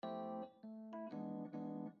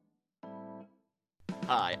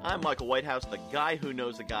Hi, I'm Michael Whitehouse, the guy who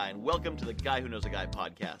knows a guy, and welcome to the Guy Who Knows a Guy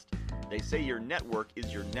podcast. They say your network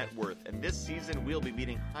is your net worth, and this season we'll be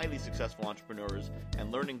meeting highly successful entrepreneurs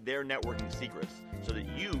and learning their networking secrets so that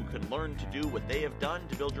you can learn to do what they have done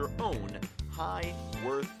to build your own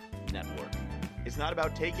high-worth network. It's not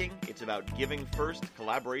about taking, it's about giving first,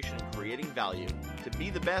 collaboration, and creating value. To be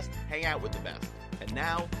the best, hang out with the best. And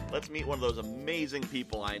now, let's meet one of those amazing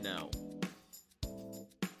people I know.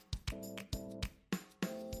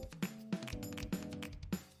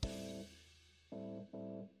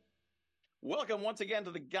 Welcome once again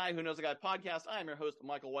to the Guy Who Knows a Guy podcast. I am your host,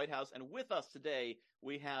 Michael Whitehouse, and with us today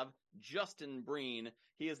we have Justin Breen.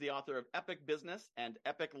 He is the author of Epic Business and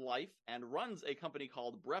Epic Life and runs a company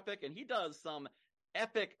called BrEpic, and he does some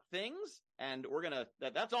epic things, and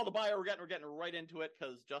that's all the bio we're getting right into it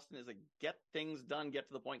because Justin is a get things done, get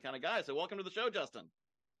to the point kind of guy. So welcome to the show, Justin.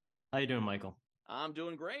 How you doing, Michael? I'm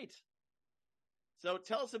doing great. So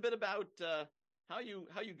tell us a bit about how you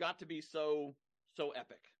got to be so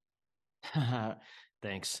epic.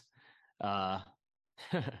 Thanks.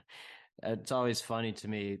 It's always funny to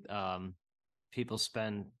me. People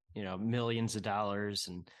spend, millions of dollars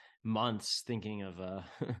and months thinking of a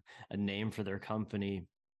name for their company.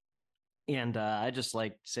 And I just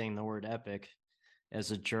like saying the word epic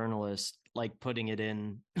as a journalist, like putting it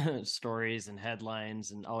in stories and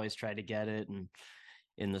headlines and always try to get it and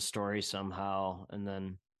in the story somehow. And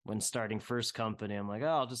then when starting first company, I'm like,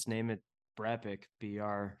 I'll just name it BrEpic,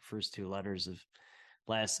 BR, first two letters of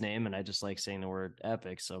last name, and I just like saying the word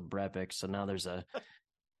epic, so BrEpic. So now there's a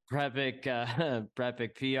BrEpic,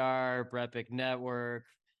 BrEpic PR, BrEpic Network,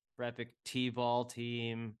 BrEpic T-ball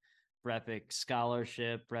team, BrEpic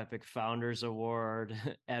Scholarship, BrEpic Founders Award,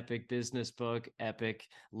 Epic Business Book, Epic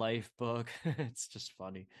Life Book. It's just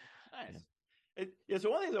funny. Nice. So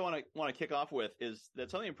one of the things I want to kick off with is that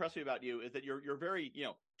something impressed me about you is that you're very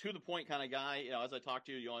to the point kind of guy. As I talk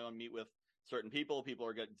to you, you only want to meet with certain people. People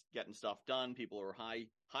are getting stuff done. People are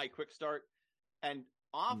high quick start, and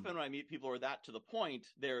often when I meet people who are that to the point,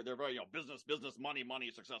 they're very business, money,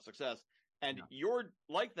 success, and you're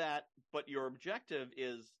like that, but your objective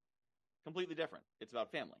is completely different. It's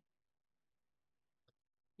about family.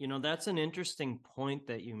 That's an interesting point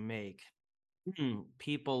that you make.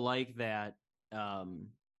 People like that.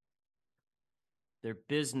 They're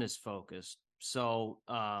business focused. So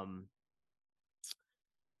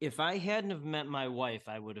if I hadn't have met my wife,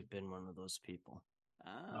 I would have been one of those people.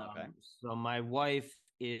 Okay. So my wife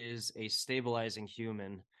is a stabilizing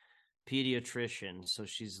human pediatrician. So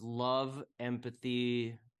she's love,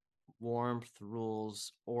 empathy, warmth,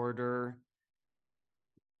 rules, order,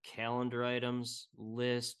 calendar items,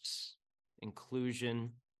 lists, inclusion.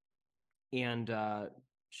 And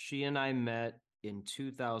she and I met in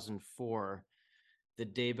 2004, the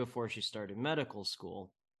day before she started medical school.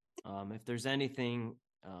 If there's anything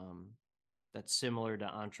that's similar to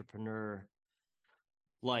entrepreneur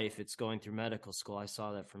life, it's going through medical school. I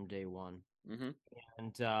saw that from day one. Mm-hmm.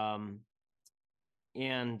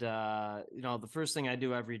 And the first thing I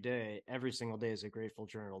do every single day is a grateful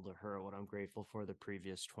journal to her, what I'm grateful for the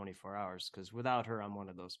previous 24 hours, because without her, I'm one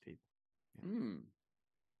of those people. Yeah.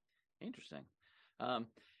 Interesting.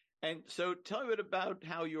 And so tell me a bit about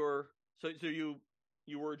how you were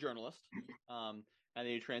a journalist, and then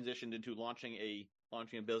you transitioned into launching a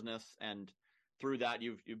business, and through that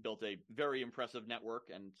you've built a very impressive network,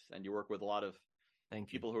 and you work with a lot of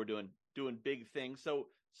people who are doing big things.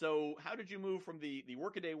 So how did you move from the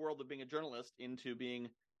workaday world of being a journalist into being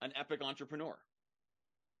an epic entrepreneur?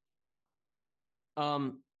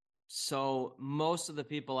 So most of the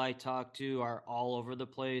people I talk to are all over the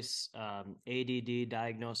place, ADD,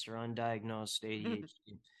 diagnosed or undiagnosed,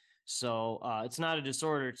 ADHD. So it's not a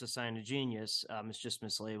disorder, it's a sign of genius. It's just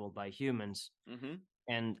mislabeled by humans. Mm-hmm.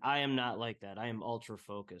 And I am not like that. I am ultra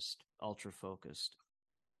focused.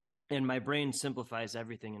 And my brain simplifies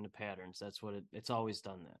everything into patterns. That's what it's always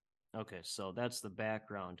done that. Okay, so that's the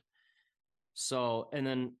background. So, and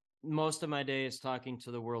then most of my day is talking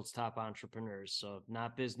to the world's top entrepreneurs. So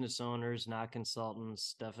not business owners, not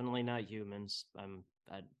consultants, definitely not humans.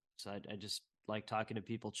 I just like talking to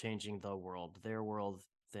people changing the world, their world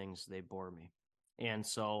things. They bore me. And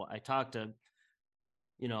so I talk to,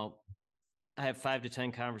 I have 5 to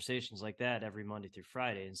 10 conversations like that every Monday through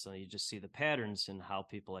Friday. And so you just see the patterns in how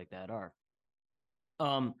people like that are.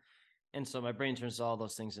 And so my brain turns all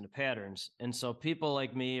those things into patterns. And so people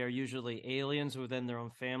like me are usually aliens within their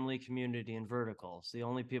own family, community, and verticals. The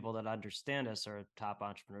only people that understand us are top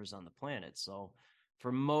entrepreneurs on the planet. So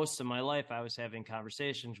for most of my life, I was having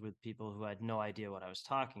conversations with people who had no idea what I was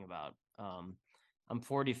talking about. I'm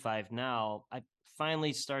 45 now. I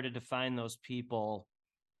finally started to find those people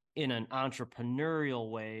in an entrepreneurial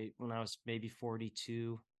way when I was maybe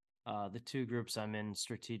 42. The two groups I'm in,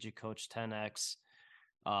 Strategic Coach 10X,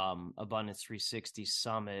 Abundance 360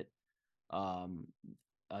 Summit,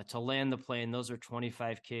 to land the plane, those are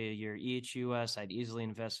 $25K a year each US. I'd easily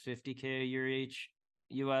invest $50K a year each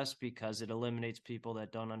US because it eliminates people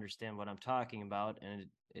that don't understand what I'm talking about, and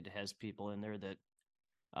it has people in there that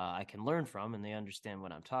I can learn from, and they understand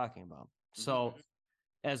what I'm talking about. Mm-hmm. So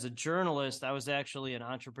as a journalist, I was actually an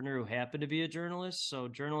entrepreneur who happened to be a journalist. So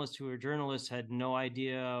journalists who were journalists had no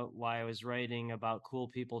idea why I was writing about cool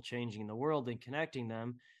people changing the world and connecting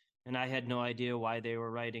them. And I had no idea why they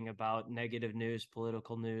were writing about negative news,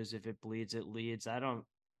 political news. If it bleeds, it leads. I don't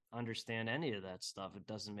understand any of that stuff. It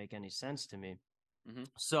doesn't make any sense to me. Mm-hmm.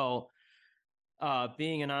 So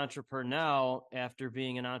being an entrepreneur now, after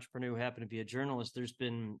being an entrepreneur who happened to be a journalist, there's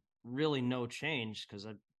been really no change because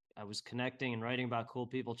I was connecting and writing about cool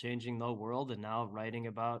people changing the world, and now writing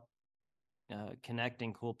about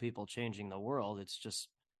connecting cool people changing the world. It's just,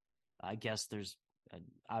 I guess there's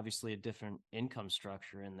obviously a different income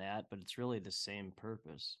structure in that, but it's really the same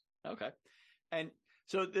purpose. Okay. And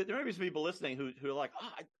so there may be some people listening who are like,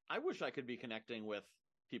 I wish I could be connecting with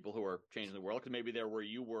people who are changing the world, because maybe they're where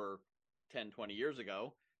you were 10, 20 years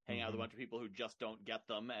ago, hanging out with a bunch of people who just don't get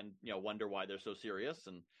them and, wonder why they're so serious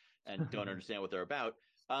and don't understand what they're about.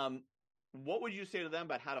 What would you say to them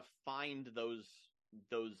about how to find those,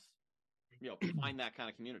 find that kind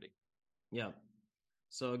of community? Yeah.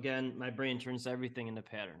 So again, my brain turns everything into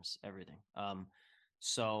patterns, everything.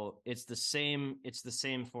 So it's the same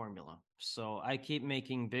formula. So I keep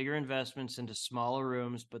making bigger investments into smaller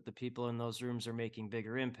rooms, but the people in those rooms are making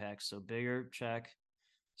bigger impacts. So bigger check,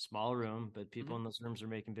 small room, but people in those rooms are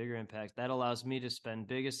making bigger impact. That allows me to spend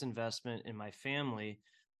biggest investment in my family,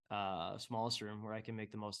 smallest room, where I can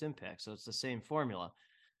make the most impact. So it's the same formula.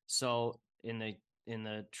 So in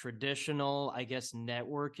the traditional, I guess,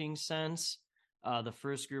 networking sense, the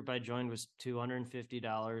first group I joined was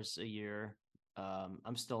 $250 a year.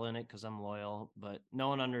 I'm still in it because I'm loyal, but no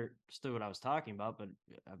one understood what I was talking about, but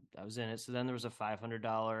I was in it. So then there was a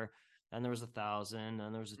 $500, and there was $1,000,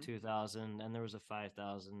 and there was a $2,000, and there was a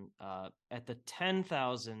 $5,000. At the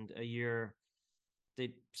 $10,000 a year,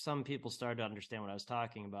 some people started to understand what I was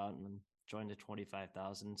talking about and joined the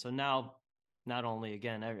 $25,000. So now, not only,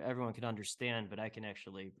 again, everyone can understand, but I can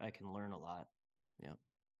learn a lot. Yeah.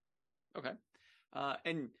 Okay.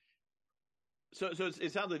 And so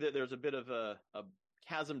it sounds like there's a bit of a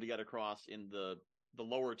chasm to get across in the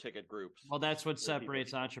lower ticket groups. Well, that's what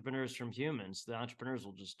separates entrepreneurs from humans. The entrepreneurs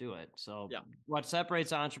will just do it. So what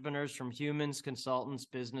separates entrepreneurs from humans, consultants,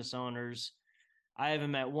 business owners, I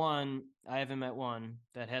haven't met one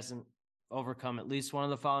that hasn't overcome at least one of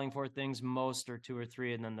the following four things. Most are two or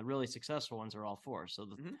three, and then the really successful ones are all four. So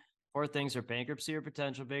the four things are bankruptcy or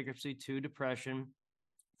potential bankruptcy, 2, depression,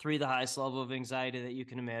 3, the highest level of anxiety that you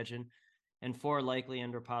can imagine, and 4, likely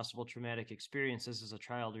and or possible traumatic experiences as a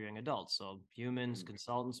child or young adult. So humans,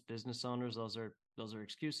 consultants, business owners, those are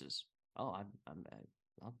excuses. Oh, I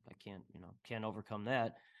can't overcome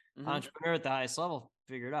that. Entrepreneur at the highest level,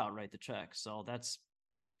 figure it out, write the check. So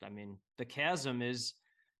the chasm is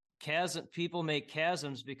people make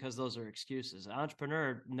chasms because those are excuses.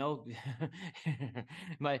 Entrepreneur, no.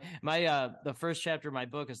 The first chapter of my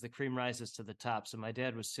book is The Cream Rises to the Top. So my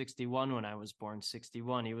dad was 61 when I was born.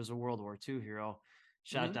 61. He was a World War II hero,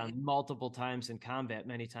 shot down multiple times in combat,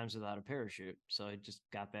 many times without a parachute. So he just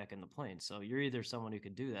got back in the plane. So you're either someone who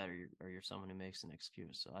can do that, or you're someone who makes an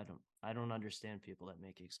excuse. So I don't understand people that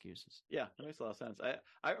make excuses. Yeah, that makes a lot of sense.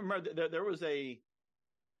 I remember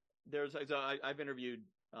I've interviewed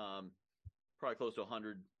probably close to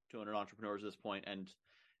 100, 200 entrepreneurs at this point. And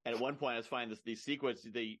at one point I was finding these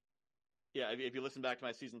sequences, if you listen back to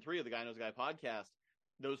my season 3 of the Guy Knows a Guy podcast,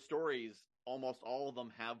 those stories, almost all of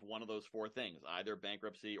them have one of those four things, either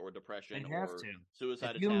bankruptcy or depression or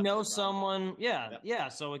suicide. If you know someone,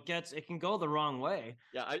 so it can go the wrong way.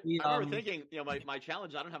 Yeah. I remember thinking, my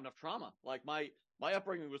challenge, I don't have enough trauma. Like my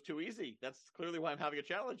upbringing was too easy. That's clearly why I'm having a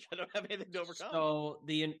challenge. I don't have anything to overcome. So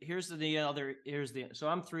so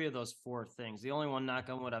I'm 3 of those 4 things. The only one, knock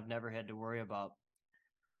on wood, I've never had to worry about,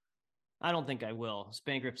 I don't think I will, is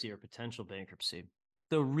bankruptcy or potential bankruptcy.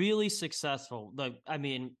 The really successful,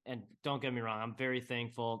 and don't get me wrong, I'm very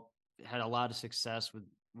thankful, had a lot of success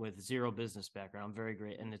with zero business background. I'm very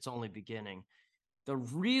great, and it's only beginning. The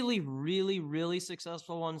really, really, really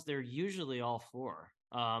successful ones, they're usually all 4.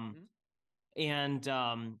 But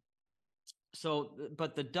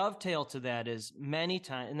the dovetail to that is many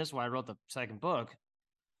times, and this is why I wrote the second book,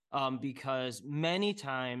 because many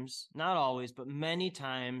times, not always, but many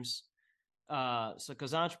times,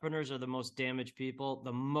 because entrepreneurs are the most damaged people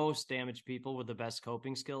with the best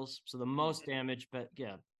coping skills. So the most damaged,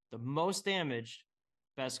 the most damaged,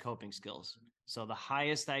 best coping skills. So the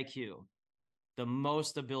highest IQ, the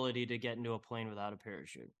most ability to get into a plane without a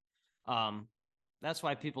parachute. That's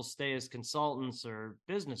why people stay as consultants or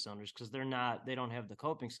business owners, because they don't have the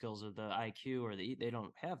coping skills or the IQ they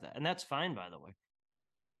don't have that. And that's fine, by the way.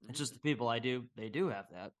 It's just the people they do have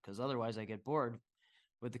that, because otherwise I get bored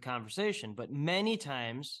with the conversation. But many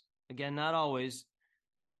times, again, not always,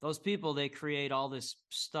 those people, they create all this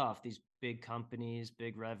stuff, these big companies,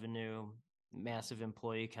 big revenue, massive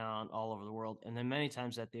employee count all over the world. And then many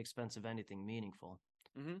times at the expense of anything meaningful.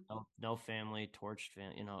 No family, torched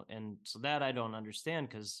family, and so that I don't understand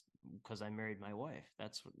because I married my wife.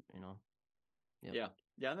 That's what, Yep.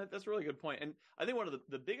 Yeah, and that's a really good point. And I think one of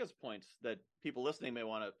the biggest points that people listening may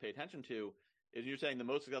want to pay attention to is you're saying the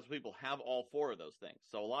most successful people have all four of those things.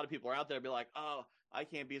 So a lot of people are out there be like, oh, I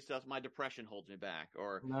can't be successful. My depression holds me back.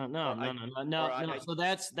 Or no. So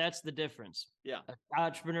that's the difference. Yeah. An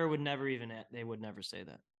entrepreneur would never they would never say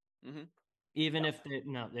that. Even if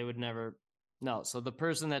they would never. No. So the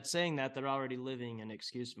person that's saying that, they're already living in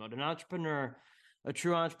excuse mode. A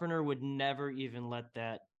true entrepreneur would never even let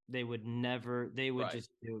that. They would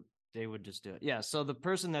just do it. Yeah. So the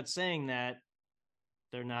person that's saying that,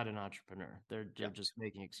 they're not an entrepreneur. They're just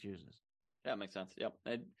making excuses. Yeah, makes sense. Yep.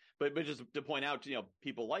 But just to point out,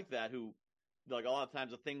 people like that who, like, a lot of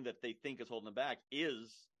times the thing that they think is holding them back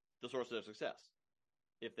is the source of their success,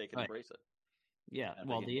 if they can embrace it. Yeah.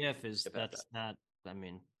 Well, the if is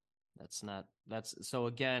so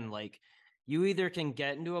again, like, you either can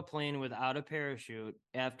get into a plane without a parachute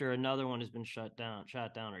after another one has been shot down,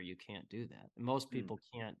 or you can't do that. Most people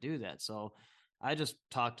can't do that. So I just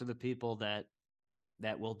talk to the people that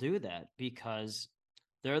will do that, because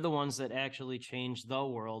they're the ones that actually change the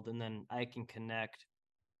world. And then I can connect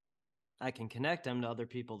them to other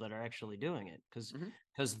people that are actually doing it.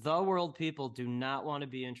 Because the world people do not want to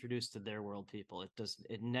be introduced to their world people.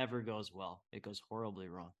 It never goes well. It goes horribly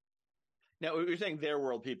wrong. Now, you're saying their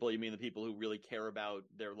world people, you mean the people who really care about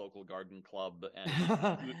their local garden club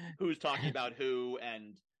and who's talking about who,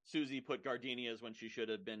 and Susie put gardenias when she should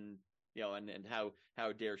have been, and how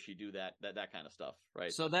dare she do that kind of stuff,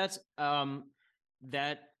 right? So that's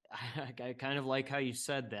that I kind of like how you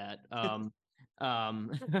said that.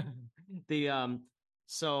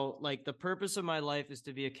 So, like, the purpose of my life is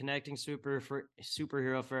to be a connecting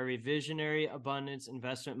superhero for every visionary, abundance,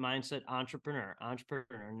 investment mindset entrepreneur,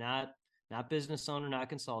 not business owner, not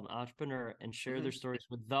consultant, entrepreneur, and share their stories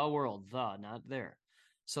with the world, not their.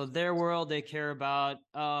 So their world, they care about,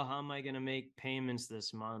 oh, how am I going to make payments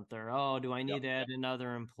this month? Or, oh, do I need to add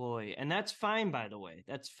another employee? And that's fine, by the way.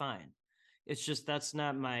 That's fine. It's just, that's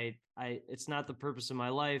not it's not the purpose of my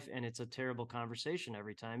life. And it's a terrible conversation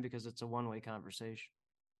every time, because it's a one-way conversation.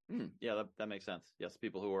 Yeah, that makes sense. Yes,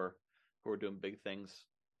 people who are doing big things,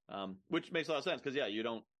 which makes a lot of sense, because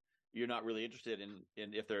you're not really interested in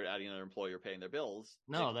if they're adding another employee or paying their bills.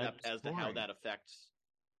 No, except as to how that affects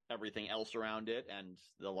everything else around it and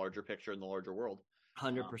the larger picture and the larger world.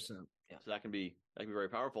 100%. Yeah. So that can be very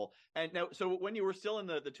powerful. And now, so when you were still in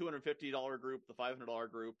the $250 group, the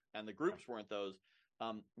 $500 group, and the groups weren't those,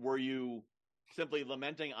 were you simply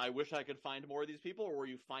lamenting, I wish I could find more of these people, or were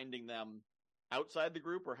you finding them outside the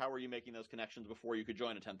group, or how were you making those connections before you could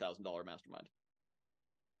join a $10,000 mastermind?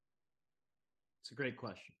 It's a great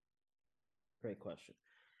question. Great question.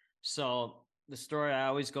 So the story I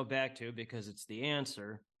always go back to, because it's the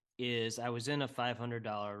answer, is I was in a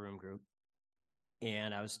 $500 room group,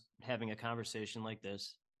 and I was having a conversation like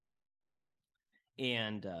this,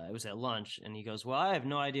 and it was at lunch, and he goes, well, I have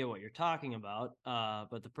no idea what you're talking about,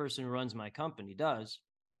 but the person who runs my company does.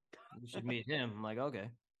 You should meet him. I'm like,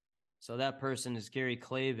 okay. So that person is Gary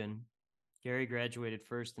Klavan. Gary graduated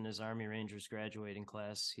first in his Army Rangers graduating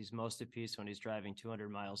class. He's most at peace when he's driving 200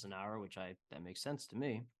 miles an hour, that makes sense to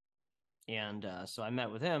me. And so I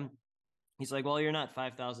met with him. He's like, well, you're not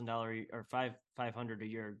 $5,000 or $500 a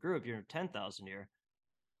year group. You're 10,000 a year.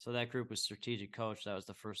 So that group was strategic coach. That was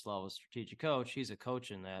the first level of strategic coach. He's a coach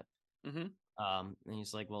in that. And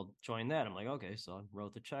he's like, well, join that. I'm like, okay. So I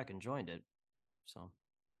wrote the check and joined it. So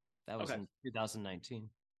that was in 2019.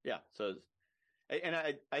 Yeah. So, and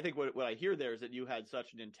I think what I hear there is that you had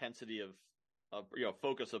such an intensity of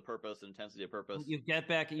focus of purpose, intensity of purpose. You get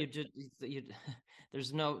back,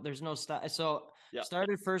 there's no stop. So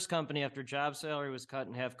started first company after job salary was cut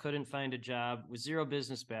in half, couldn't find a job, with zero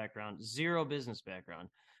business background,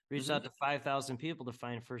 reached out to 5,000 people to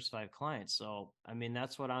find first 5 clients. So, I mean,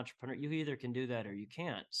 that's what you either can do that or you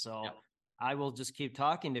can't. So I will just keep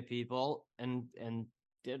talking to people and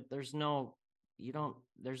there's no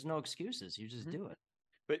excuses. You just do it.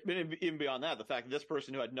 But even beyond that, the fact that this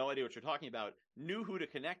person who had no idea what you're talking about knew who to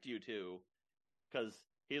connect you to, because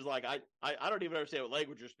he's like, I don't even understand what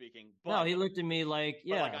language you're speaking. But, no, he looked at me like,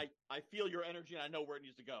 yeah. But like, I feel your energy and I know where it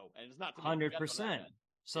needs to go. And it's not to 100%.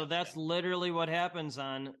 So that's literally what happens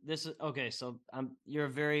on this. Okay, so you're a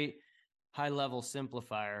very high level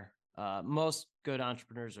simplifier. Most good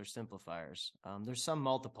entrepreneurs are simplifiers. There's some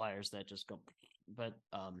multipliers that just go, but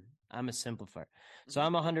I'm a simplifier. So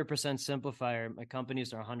I'm 100% simplifier. My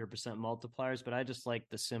companies are 100% multipliers, but I just like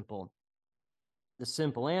the simple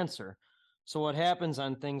answer. So what happens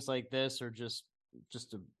on things like this, or just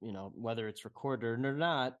whether it's recorded or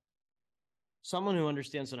not, someone who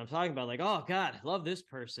understands what I'm talking about, like, oh God, love this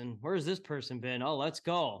person. Where's this person been? Oh, let's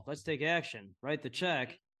go. Let's take action. Write the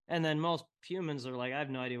check. And then most humans are like, I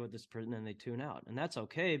have no idea what this person, and they tune out. And that's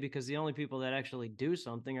okay, because the only people that actually do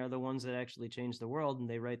something are the ones that actually change the world, and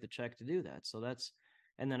they write the check to do that. So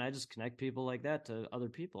and then I just connect people like that to other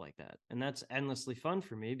people like that. And that's endlessly fun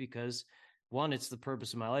for me because, one, it's the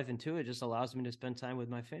purpose of my life, and two, it just allows me to spend time with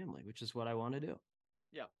my family, which is what I want to do.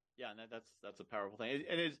 Yeah. Yeah. And that's a powerful thing.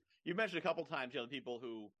 And you mentioned a couple of times, the people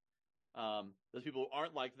who, those people who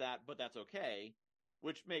aren't like that, but that's okay.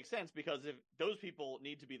 Which makes sense, because if those people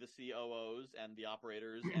need to be the COOs and the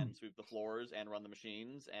operators and sweep the floors and run the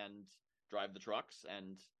machines and drive the trucks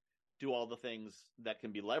and do all the things that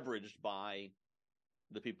can be leveraged by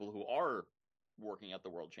the people who are working at the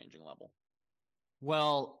world-changing level.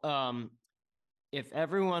 Well, if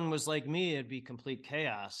everyone was like me, it'd be complete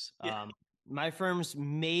chaos. Yeah. My firms,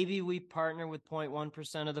 maybe we partner with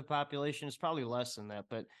 0.1% of the population. It's probably less than that,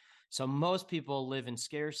 but so most people live in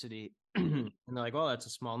scarcity. And they're like, well, that's a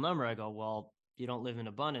small number. I go, well, you don't live in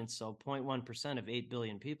abundance. So 0.1% of 8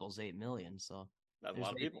 billion people is 8 million. So that's a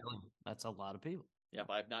lot of people. Million. That's a lot of people. Yeah,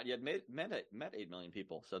 but I've not yet met 8 million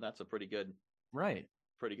people. So that's a pretty good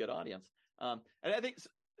audience. And I think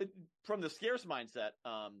from the scarce mindset,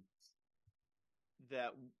 that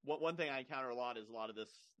one thing I encounter a lot is a lot of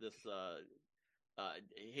this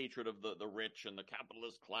hatred of the rich and the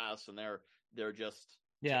capitalist class, and they're just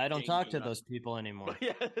I don't talk to those people anymore.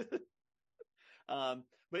 But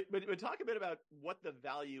talk a bit about what the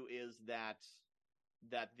value is that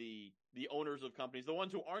the owners of companies, the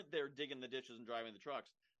ones who aren't there digging the ditches and driving the trucks,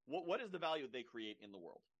 what is the value they create in the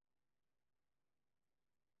world?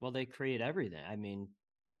 Well, they create everything. I mean,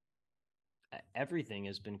 everything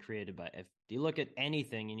has been created by, if you look at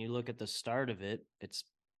anything and you look at the start of it, it's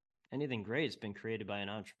anything great. It's been created by an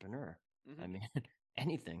entrepreneur. I mean,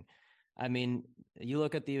 anything. I mean, you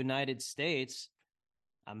look at the United States,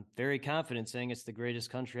 I'm very confident saying it's the greatest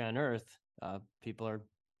country on earth. People are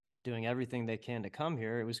doing everything they can to come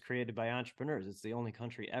here. It was created by entrepreneurs. It's the only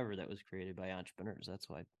country ever that was created by entrepreneurs. That's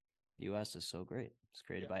why the U.S. is so great. It's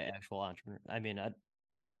created by actual entrepreneurs. I mean,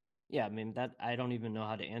 that I don't even know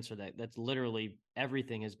how to answer that. That's literally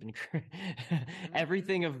everything has been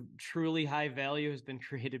everything of truly high value has been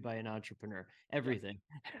created by an entrepreneur. Everything.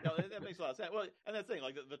 No, that makes a lot of sense. Well, and that's the thing,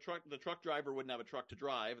 like the truck driver wouldn't have a truck to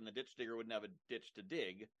drive, and the ditch digger wouldn't have a ditch to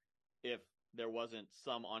dig if there wasn't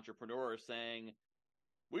some entrepreneur saying,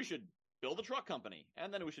 we should build a truck company,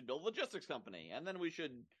 and then we should build a logistics company, and then we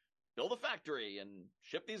should build a factory and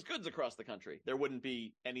ship these goods across the country. There wouldn't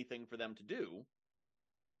be anything for them to do.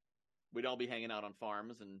 We'd all be hanging out on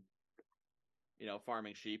farms and,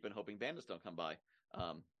 farming sheep and hoping bandits don't come by.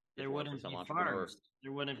 There wouldn't be farms.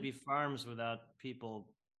 There wouldn't be farms without people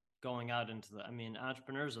going out into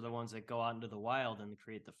entrepreneurs are the ones that go out into the wild and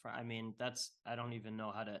create the farm. I mean, I don't even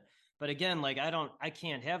know how to, but again, like I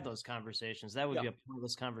can't have those conversations. That would be a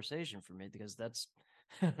pointless conversation for me, because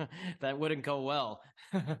that wouldn't go well.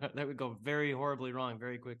 That would go very horribly wrong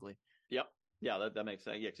very quickly. Yep. Yeah, that makes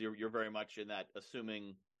sense. Yeah, because you're very much in that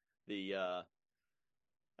assuming the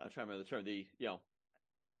I'm trying to remember the term, the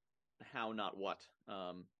how, not what.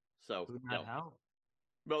 Not how.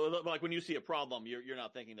 But like when you see a problem, you're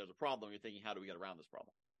not thinking there's a problem. You're thinking, how do we get around this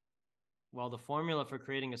problem? Well, the formula for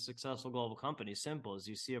creating a successful global company is simple: is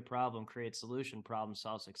you see a problem, create solution, problem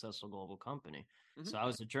solve, successful global company. So I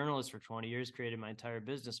was a journalist for 20 years, created my entire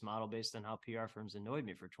business model based on how PR firms annoyed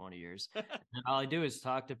me for 20 years. And all I do is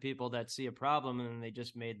talk to people that see a problem, and then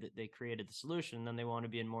they created the solution. And then they want to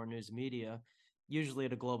be in more news media, usually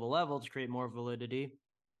at a global level, to create more validity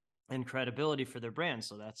and credibility for their brand.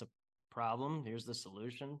 So that's a problem. Here's the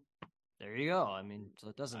solution. There you go. I mean, so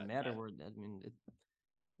it doesn't matter where,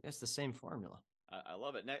 it's the same formula. I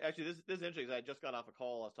love it. Now, actually, this is interesting, because I just got off a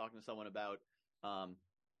call. I was talking to someone about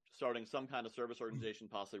starting some kind of service organization,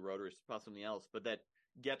 possibly Rotary, possibly something else, but that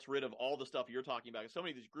gets rid of all the stuff you're talking about. So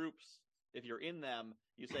many of these groups, if you're in them,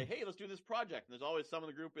 you say, hey, let's do this project. And there's always some in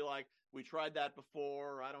the group be like, we tried that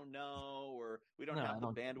before, or I don't know, or we don't have the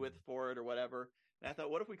bandwidth for it or whatever. And I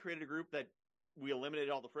thought, what if we created a group that we eliminated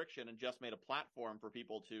all the friction and just made a platform for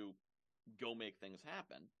people to go make things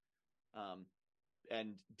happen,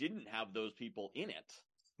 and didn't have those people in it.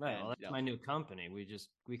 Right. Well, that's my new company.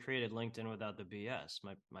 We created LinkedIn without the BS.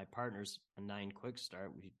 My partner's a 9 quick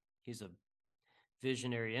start. He's a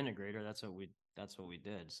visionary integrator. That's what we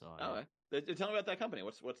did. So tell me about that company.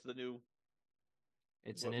 What's the new?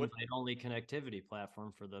 It's an invite only connectivity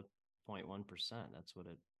platform for the 0.1%. That's what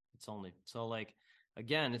it's only. So like,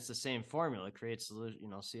 again, it's the same formula. It creates,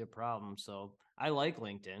 see a problem. So I like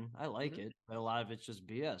LinkedIn. I like it, but a lot of it's just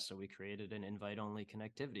BS. So we created an invite-only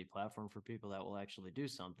connectivity platform for people that will actually do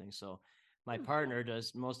something. So my partner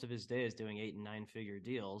does most of his day is doing 8 and 9 figure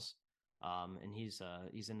deals, and he's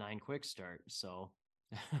a 9 quick start. So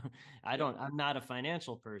I'm not a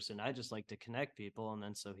financial person. I just like to connect people, and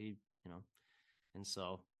then so he, and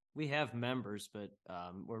so we have members, but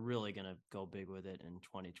we're really going to go big with it in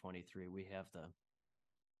 2023.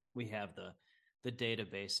 We have the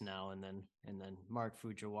database now, and then Mark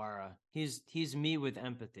Fujiwara. He's me with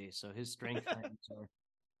empathy. So his strength ratings are,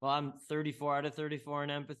 well, I'm 34 out of 34 in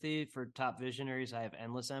empathy. For top visionaries, I have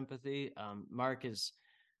endless empathy. Mark is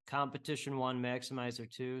competition 1, maximizer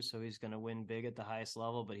 2, so he's going to win big at the highest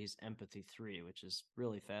level, but he's empathy 3, which is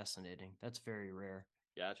really fascinating. That's very rare.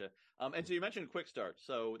 Gotcha. And so you mentioned quick start.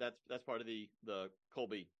 So that's part of the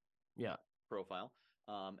Kolbe profile.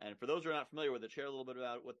 And for those who are not familiar with it, share a little bit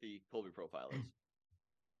about what the Kolbe profile is.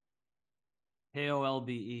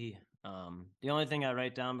 KOLBE. The only thing I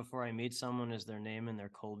write down before I meet someone is their name and their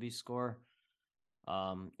Kolbe score.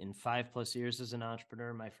 In 5+ years as an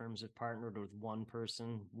entrepreneur, my firms have partnered with one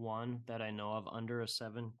that I know of under a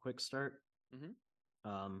 7 quick start.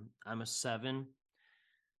 I'm a 7.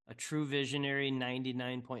 A true visionary,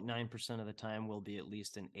 99.9% of the time, will be at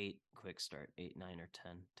least an 8 quick start, 8, 9, or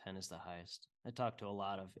 10. 10 is the highest. I talk to a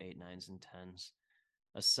lot of 8, 9s, and 10s.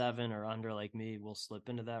 A 7 or under like me will slip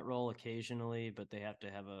into that role occasionally, but they have to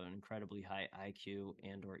have an incredibly high IQ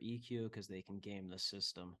and or EQ because they can game the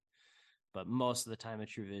system. But most of the time, a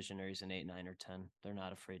true visionary is an 8, 9, or 10. They're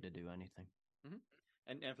not afraid to do anything.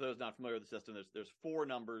 And for those not familiar with the system, there's 4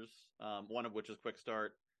 numbers, one of which is quick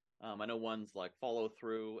start. I know one's like follow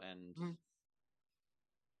through and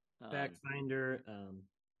fact finder,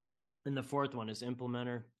 and the 4th one is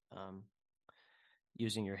implementer,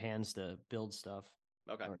 using your hands to build stuff.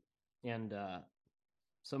 Okay.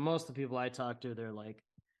 So most of the people I talk to, they're like,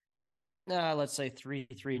 let's say 3,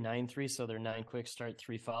 3, 9, 3. So they're 9 quick start,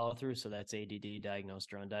 3 follow through. So that's ADD,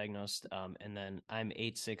 diagnosed or undiagnosed. And then I'm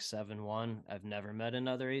 8, 6, 7, 1. I've never met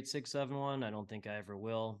another 8, 6, 7, 1. I don't think I ever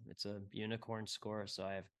will. It's a unicorn score. So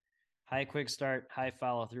I have high quick start, high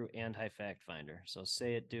follow through, and high fact finder. So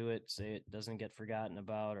say it, do it, say it doesn't get forgotten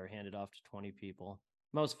about or handed off to 20 people.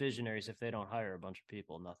 Most visionaries, if they don't hire a bunch of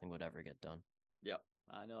people, nothing would ever get done. Yep.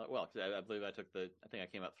 I know it well, because I believe I think I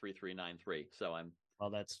came out 3, 3, 9, 3. So I'm, well,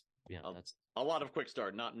 that's a lot of quick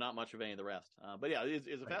start, not much of any of the rest. But yeah, it's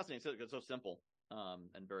a fascinating system because it's so simple,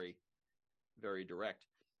 and very, very direct.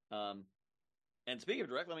 And speaking of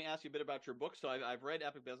direct, let me ask you a bit about your book. So I've read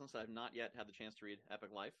Epic Business. I've not yet had the chance to read Epic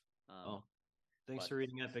Life. Thanks for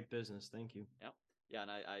reading Epic Business. Thank you. Yeah,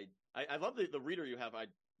 and I love the reader you have. I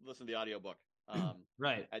listened to the audiobook.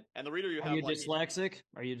 Right. And the reader you have. Are you dyslexic?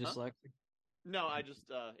 Are you dyslexic? No, I just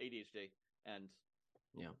ADHD and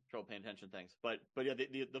trouble paying attention to things. But yeah,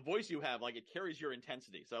 the voice you have, like, it carries your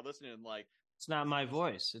intensity. So I'm listening and like, it's not my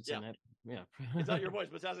voice. It's it's not your voice,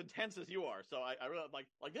 but it's as intense as you are. So I really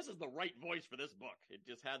like this is the right voice for this book. It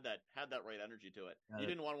just had that right energy to it. You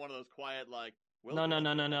didn't want one of those quiet like.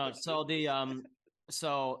 No.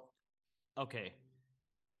 So okay,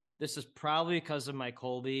 this is probably because of my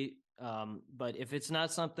Kolbe. But if it's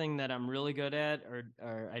not something that I'm really good at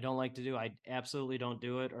or I don't like to do, I absolutely don't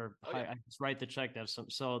do it. Or I just write the check to have some.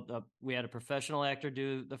 So we had a professional actor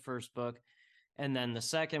do the first book. And then the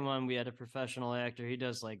second one, we had a professional actor. He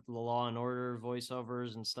does like the Law and Order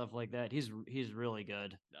voiceovers and stuff like that. He's really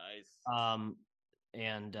good. Nice.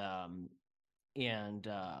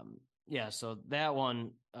 Yeah. So that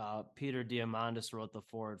one, Peter Diamandis wrote the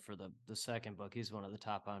foreword for the second book. He's one of the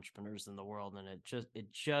top entrepreneurs in the world, and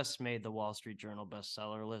it just made the Wall Street Journal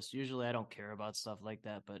bestseller list. Usually, I don't care about stuff like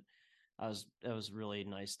that, but it was really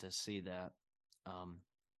nice to see that.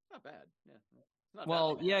 Not bad. Yeah. Not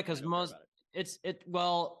well, bad. Yeah, because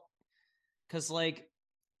because like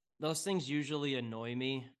those things usually annoy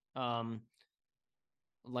me.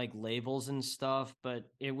 like labels and stuff, but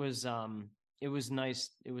it was nice.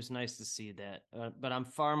 It was nice to see that. But I'm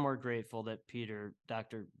far more grateful that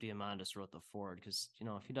Dr. Diamandis wrote the forward, because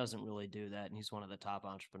if he doesn't really do that, and he's one of the top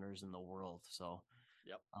entrepreneurs in the world, so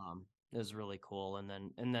Yep. it was really cool. And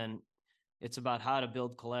then it's about how to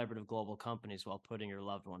build collaborative global companies while putting your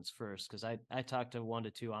loved ones first. Because I talk to 1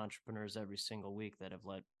 to 2 entrepreneurs every single week that have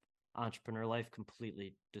let entrepreneur life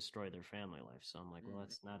completely destroy their family life. So I'm like, well,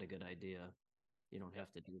 that's not a good idea. You don't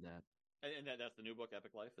have to do that. And that's the new book,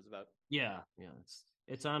 Epic Life, is about. Yeah,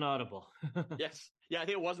 it's on Audible. Yes, yeah, I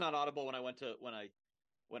think it was on Audible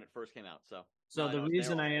when it first came out. So I the know it's there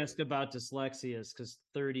reason I also. asked about dyslexia is because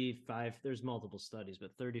 35, there's multiple studies,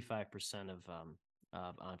 but 35%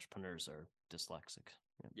 of entrepreneurs are dyslexic.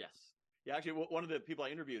 Yeah. Yes, yeah. Actually, one of the people I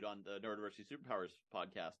interviewed on the Neurodiversity Superpowers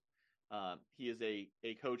podcast, he is a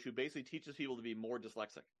coach who basically teaches people to be more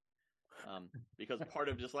dyslexic. Because part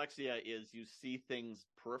of dyslexia is you see things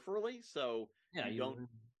peripherally, so Yeah,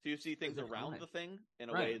 you see things around the thing in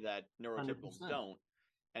a way that neurotypicals 100%. don't,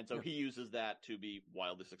 and so he uses that to be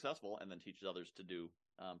wildly successful, and then teaches others to do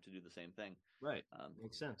the same thing. Right,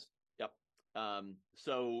 makes sense. Yep.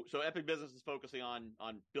 So Epic Business is focusing on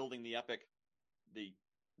building the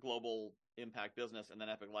global impact business, and then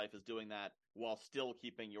Epic Life is doing that while still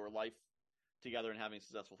keeping your life together and having a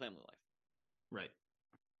successful family life. Right.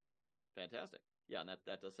 Fantastic. Yeah, and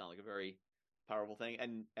that does sound like a very powerful thing.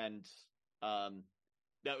 And now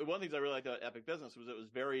one of the things I really liked about Epic Business was it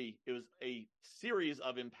was a series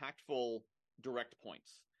of impactful direct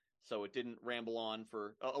points. So it didn't ramble on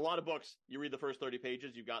for a lot of books. You read the first 30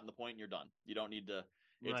 pages, you've gotten the point, and you're done. You don't need to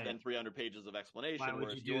extend 300 pages of explanation. Why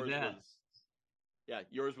would you do that?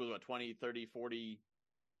 Yours was what, 20, 30, 40.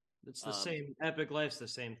 It's the same. Epic Life's the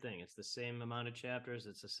same thing. It's the same amount of chapters.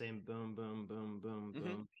 It's the same boom, boom, boom, boom,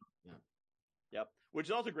 boom. Yeah. Yep. Which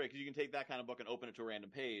is also great because you can take that kind of book and open it to a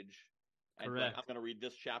random page, and be like, I'm going to read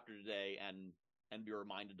this chapter today and be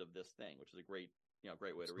reminded of this thing, which is a great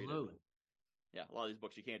way to read it. Yeah, a lot of these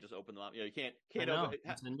books you can't just open them up. You can't open it.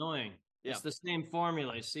 It's annoying. Yeah. It's the same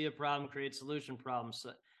formula. You see a problem, create solution problem.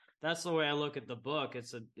 So that's the way I look at the book.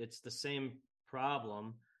 It's the same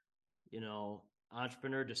problem.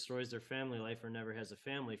 Entrepreneur destroys their family life or never has a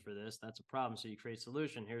family for this. That's a problem. So you create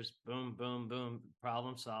solution. Here's boom, boom, boom,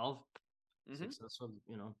 problem solved. Successful,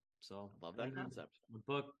 So love that concept. The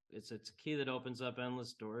book, it's a key that opens up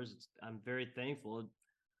endless doors. I'm very thankful. It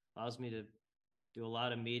allows me to do a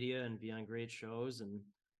lot of media and be on great shows and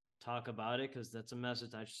talk about it, because that's a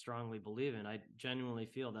message I strongly believe in. I genuinely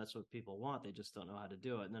feel that's what people want. They just don't know how to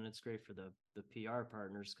do it. And then it's great for the PR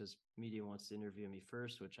partners, because media wants to interview me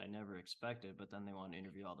first, which I never expected, but then they want to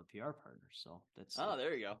interview all the PR partners. So that's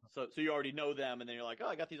there you go. So you already know them, and then you're like,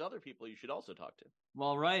 I got these other people you should also talk to.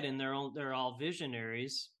 Well, right, and they're all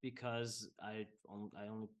visionaries, because I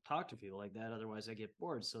only talk to people like that. Otherwise, I get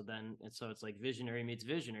bored. So it's like visionary meets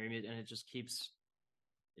visionary, and it just keeps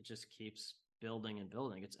building and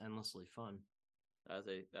building. It's endlessly fun.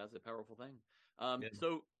 That's a powerful thing.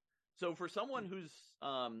 So for someone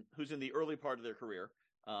who's in the early part of their career,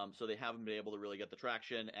 so they haven't been able to really get the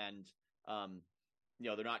traction, and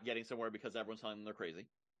they're not getting somewhere because everyone's telling them they're crazy,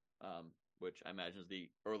 which I imagine is the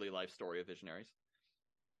early life story of visionaries.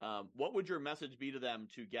 What would your message be to them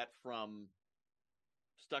to get from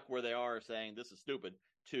stuck where they are saying this is stupid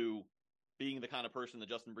to being the kind of person that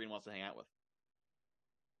Justin Breen wants to hang out with?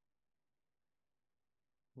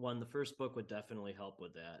 The first book would definitely help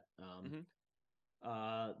with that.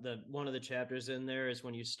 One of the chapters in there is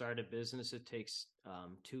when you start a business, it takes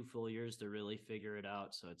 2 full years to really figure it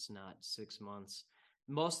out. So it's not 6 months.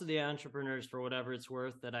 Most of the entrepreneurs, for whatever it's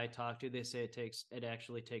worth, that I talk to, they say it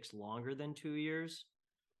actually takes longer than 2 years.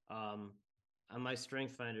 On my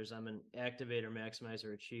strength finders, I'm an activator,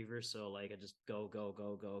 maximizer, achiever. So I just go.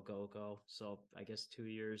 So I guess 2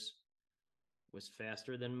 years was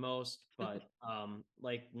faster than most, but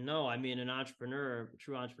no, I mean, a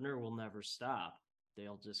true entrepreneur will never stop.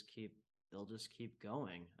 They'll just keep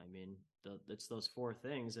going. I mean, it's those 4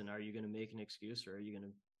 things. And are you going to make an excuse, or are you going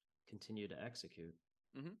to continue to execute?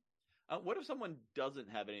 What if someone doesn't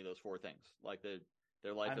have any of those 4 things? Like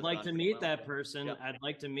their life. I'd like to meet that person. Yeah. I'd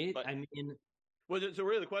like to meet. Well, so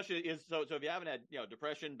really the question is, so if you haven't had,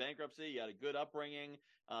 depression, bankruptcy, you had a good upbringing,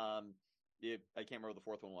 I can't remember what the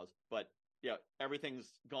 4th one was, but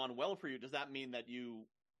everything's gone well for you. Does that mean that you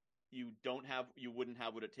wouldn't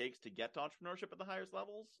have what it takes to get to entrepreneurship at the highest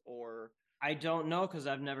levels? Or I don't know, because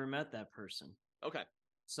I've never met that person. Okay.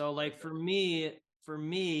 So for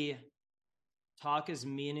me, talk is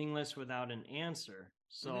meaningless without an answer.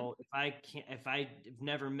 So if I've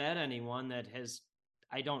never met anyone that has,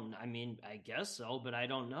 I guess so, but I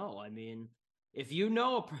don't know. I mean, if you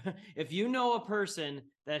know a person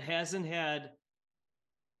that hasn't had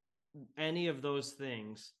any of those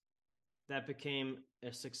things that became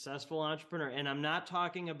a successful entrepreneur, and I'm not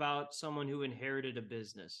talking about someone who inherited a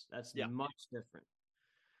business. That's much different.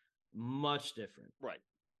 Much different. Right.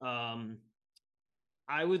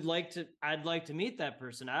 I'd like to meet that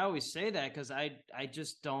person. I always say that because I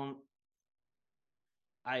just don't.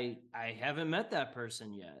 I haven't met that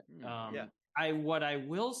person yet. What I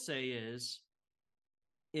will say is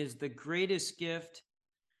the greatest gift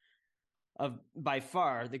of, by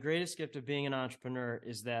far, the greatest gift of being an entrepreneur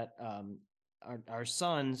is that our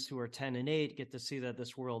sons who are 10 and 8 get to see that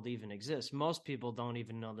this world even exists. Most people don't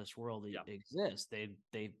even know this world exists. They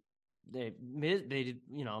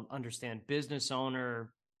understand business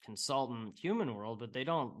owner, consultant, human world, but they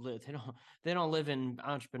don't live in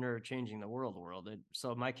entrepreneur changing the world.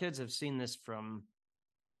 So my kids have seen this from,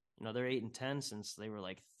 they're 8 and 10 since they were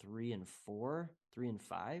like 3 and 4, 3 and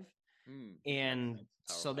 5. And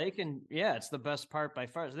so they can, it's the best part by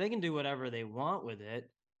far. So they can do whatever they want with it.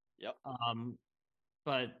 Yep.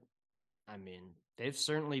 But I mean, they've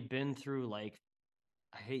certainly been through, like,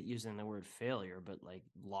 I hate using the word failure, but like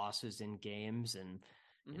losses in games and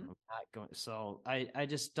not going. So I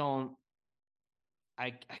just don't.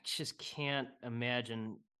 I just can't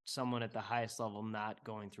imagine someone at the highest level not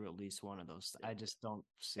going through at least one of those. I just don't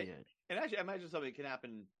see it. And actually, I imagine something can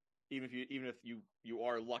happen even if you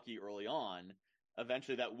are lucky early on.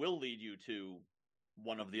 Eventually, that will lead you to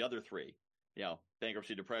one of the other three.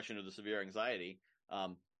 Bankruptcy, depression, or the severe anxiety.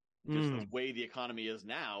 Just the way the economy is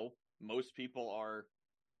now, most people are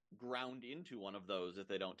ground into one of those if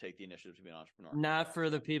they don't take the initiative to be an entrepreneur. Not for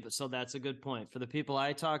the people. So that's a good point. For the people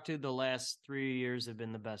I talked to, the last 3 years have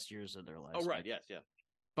been the best years of their lives. Oh, right. Yes. Yeah.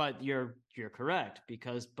 But you're correct,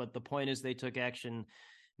 but the point is they took action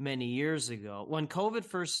many years ago. When COVID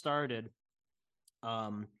first started,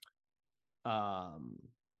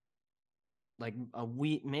 like a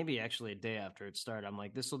week, maybe actually a day after it started, I'm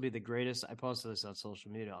like, this will be the greatest. I posted this on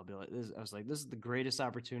social media. I'll be like, this. I was like, this is the greatest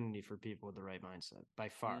opportunity for people with the right mindset by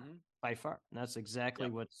far, by far. And that's exactly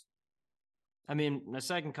what's. I mean, my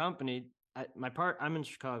second company, I'm in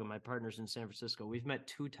Chicago. My partner's in San Francisco. We've met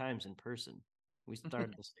 2 times in person. We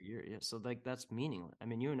started this year, so like that's meaningless. I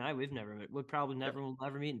mean, you and I, we've never met. We'll probably never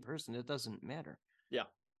meet in person. It doesn't matter. Yeah,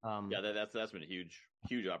 that's been a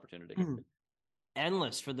huge opportunity.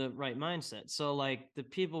 Endless for the right mindset. So like the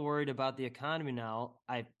people worried about the economy now,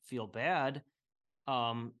 I feel bad.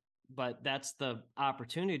 But that's the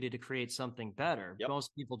opportunity to create something better. Yep.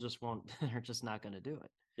 Most people just won't. They're just not going to do it.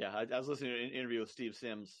 Yeah, I was listening to an interview with Steve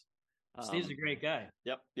Sims. Steve's a great guy.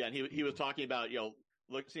 Yep. Yeah, and he was talking about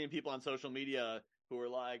seeing people on social media who are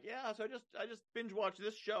like, yeah, so I just binge watched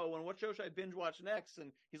this show, and what show should I binge watch next?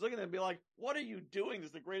 And he's looking at them and be like, what are you doing? This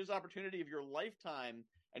is the greatest opportunity of your lifetime,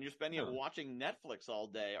 and you're spending it watching Netflix all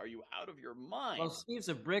day. Are you out of your mind? Well, Steve's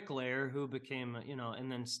a bricklayer who became,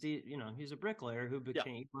 and then Steve, he's a bricklayer who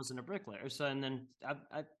became, he wasn't a bricklayer. So, and then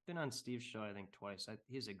I've been on Steve's show, I think twice.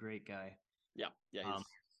 He's a great guy. Yeah.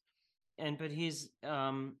 But he's,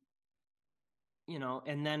 and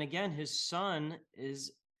then again, his son's,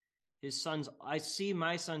 I see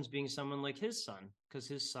my son's being someone like his son, because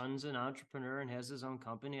his son's an entrepreneur and has his own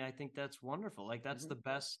company. I think that's wonderful. Like that's the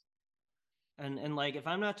best. And like, if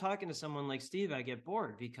I'm not talking to someone like Steve, I get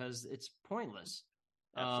bored because it's pointless.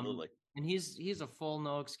 Absolutely. And he's a full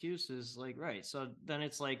no excuses, like, right. So then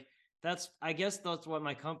it's like, I guess that's what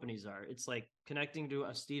my companies are. It's like connecting to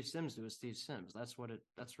a Steve Sims to a Steve Sims. That's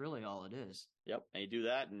really all it is. Yep. And you do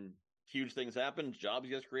that and huge things happen. Jobs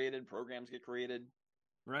get created, programs get created.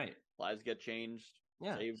 Right. Lives get changed,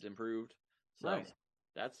 saved, improved. So right.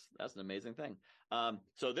 That's an amazing thing.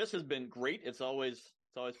 So this has been great. It's always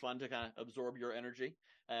fun to kind of absorb your energy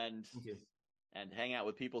and hang out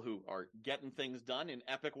with people who are getting things done in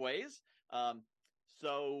epic ways.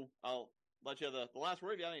 So I'll let you have the last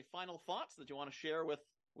word. If you have any final thoughts that you want to share with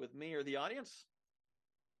me or the audience.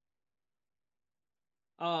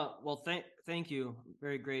 Well, thank you. I'm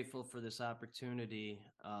very grateful for this opportunity.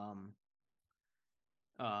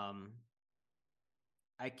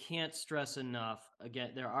 I can't stress enough.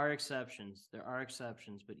 Again, there are exceptions,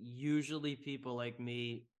 but usually people like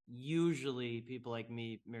me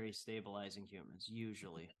marry stabilizing humans,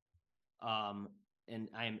 usually. And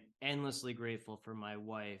I am endlessly grateful for my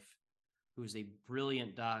wife, who's a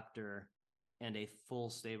brilliant doctor and a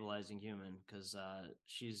full stabilizing human, because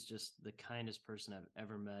she's just the kindest person I've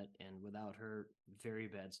ever met, and without her, very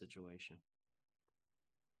bad situation.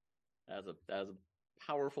 As a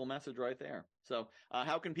powerful message right there. So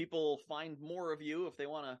how can people find more of you if they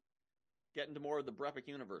want to get into more of the BrEpic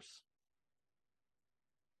universe?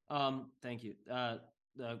 Thank you.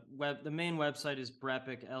 The main website is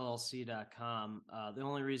BrEpicLLC.com. The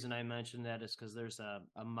only reason I mentioned that is because there's a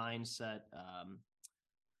mindset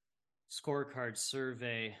scorecard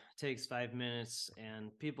survey. It takes 5 minutes,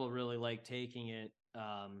 and people really like taking it.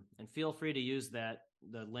 And feel free to use the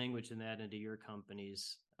language in that into your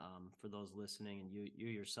companies for those listening, and you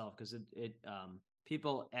yourself, because it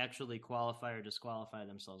people actually qualify or disqualify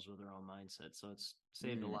themselves with their own mindset. So it's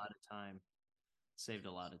saved a lot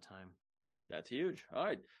of time. That's huge. All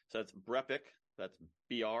right. So that's BrEpic. That's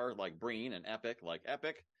BR like Breen and Epic like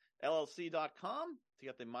Epic. LLC.com to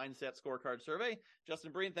get the Mindset Scorecard Survey.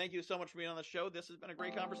 Justin Breen, thank you so much for being on the show. This has been a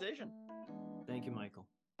great conversation. Thank you, Michael.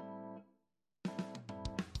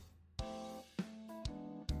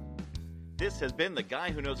 This has been the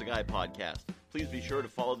Guy Who Knows a Guy podcast. Please be sure to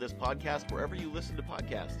follow this podcast wherever you listen to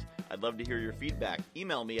podcasts. I'd love to hear your feedback.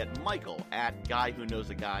 Email me at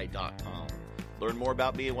michael@guywhoknowsaguy.com. Learn more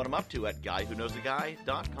about me and what I'm up to at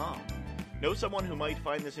guywhoknowsaguy.com. Know someone who might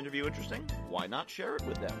find this interview interesting? Why not share it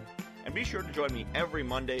with them? And be sure to join me every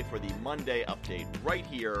Monday for the Monday Update right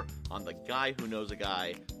here on the Guy Who Knows a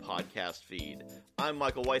Guy podcast feed. I'm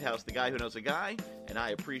Michael Whitehouse, the Guy Who Knows a Guy, and I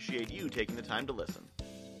appreciate you taking the time to listen.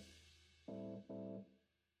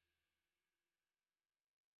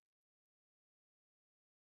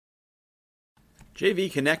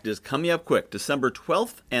 JV Connect is coming up quick, December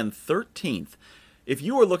 12th and 13th. If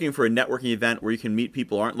you are looking for a networking event where you can meet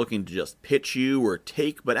people who aren't looking to just pitch you or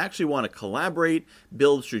take, but actually want to collaborate,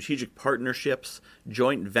 build strategic partnerships,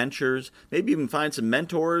 joint ventures, maybe even find some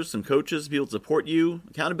mentors, some coaches, people to support you,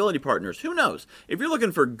 accountability partners, who knows? If you're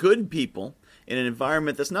looking for good people in an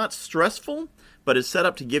environment that's not stressful, but is set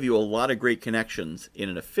up to give you a lot of great connections in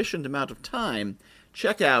an efficient amount of time,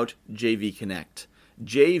 check out JV Connect.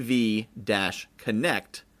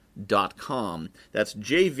 jv-connect.com. That's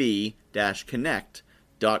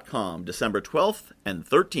jv-connect.com. December 12th and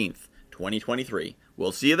 13th, 2023.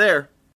 We'll see you there.